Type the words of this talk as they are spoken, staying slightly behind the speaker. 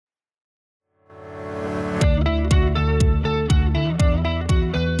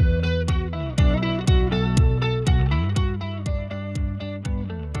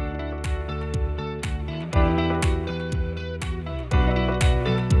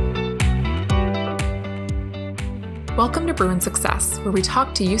Welcome to Bruin Success, where we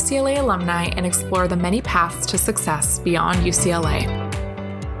talk to UCLA alumni and explore the many paths to success beyond UCLA.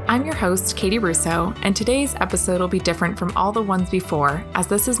 I'm your host, Katie Russo, and today's episode will be different from all the ones before, as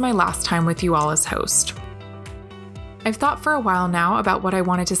this is my last time with you all as host. I've thought for a while now about what I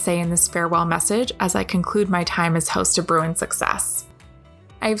wanted to say in this farewell message as I conclude my time as host of Bruin Success.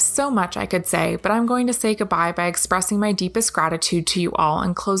 I have so much I could say, but I'm going to say goodbye by expressing my deepest gratitude to you all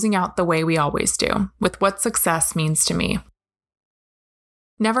and closing out the way we always do, with what success means to me.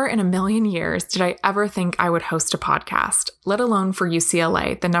 Never in a million years did I ever think I would host a podcast, let alone for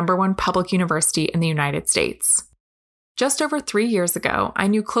UCLA, the #1 public university in the United States. Just over 3 years ago, I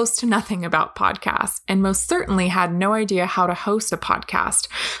knew close to nothing about podcasts and most certainly had no idea how to host a podcast,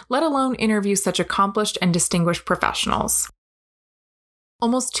 let alone interview such accomplished and distinguished professionals.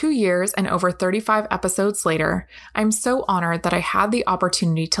 Almost 2 years and over 35 episodes later, I'm so honored that I had the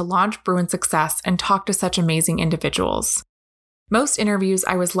opportunity to launch Bruin Success and talk to such amazing individuals. Most interviews,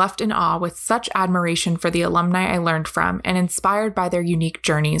 I was left in awe with such admiration for the alumni I learned from and inspired by their unique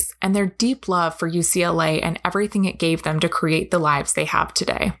journeys and their deep love for UCLA and everything it gave them to create the lives they have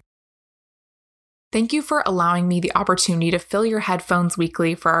today. Thank you for allowing me the opportunity to fill your headphones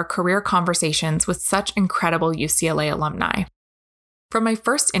weekly for our career conversations with such incredible UCLA alumni. From my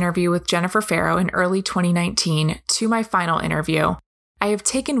first interview with Jennifer Farrow in early 2019 to my final interview, I have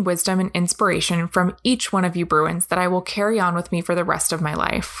taken wisdom and inspiration from each one of you Bruins that I will carry on with me for the rest of my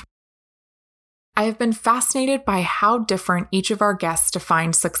life. I have been fascinated by how different each of our guests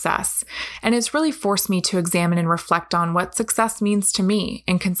define success, and it's really forced me to examine and reflect on what success means to me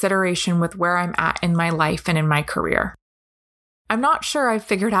in consideration with where I'm at in my life and in my career. I'm not sure I've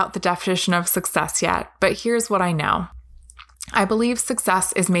figured out the definition of success yet, but here's what I know. I believe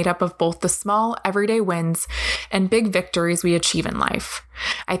success is made up of both the small, everyday wins and big victories we achieve in life.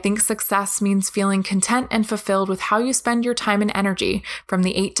 I think success means feeling content and fulfilled with how you spend your time and energy, from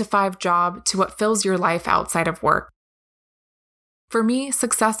the 8-to-5 job to what fills your life outside of work. For me,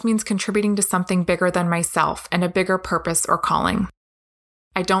 success means contributing to something bigger than myself and a bigger purpose or calling.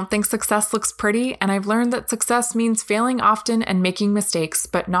 I don't think success looks pretty, and I've learned that success means failing often and making mistakes,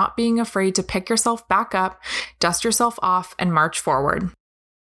 but not being afraid to pick yourself back up, dust yourself off, and march forward.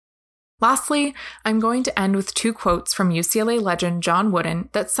 Lastly, I'm going to end with 2 quotes from UCLA legend John Wooden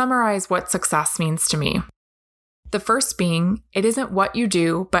that summarize what success means to me. The first being, "It isn't what you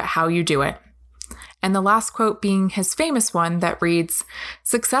do, but how you do it." And the last quote being his famous one that reads,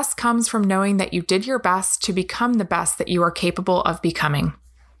 "Success comes from knowing that you did your best to become the best that you are capable of becoming."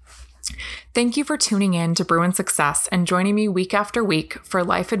 Thank you for tuning in to Bruin Success and joining me week after week for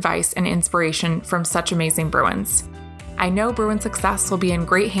life advice and inspiration from such amazing Bruins. I know Bruin Success will be in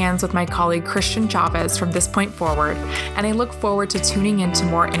great hands with my colleague Christian Chavez from this point forward, and I look forward to tuning in to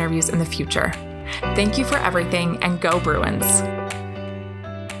more interviews in the future. Thank you for everything, and go Bruins!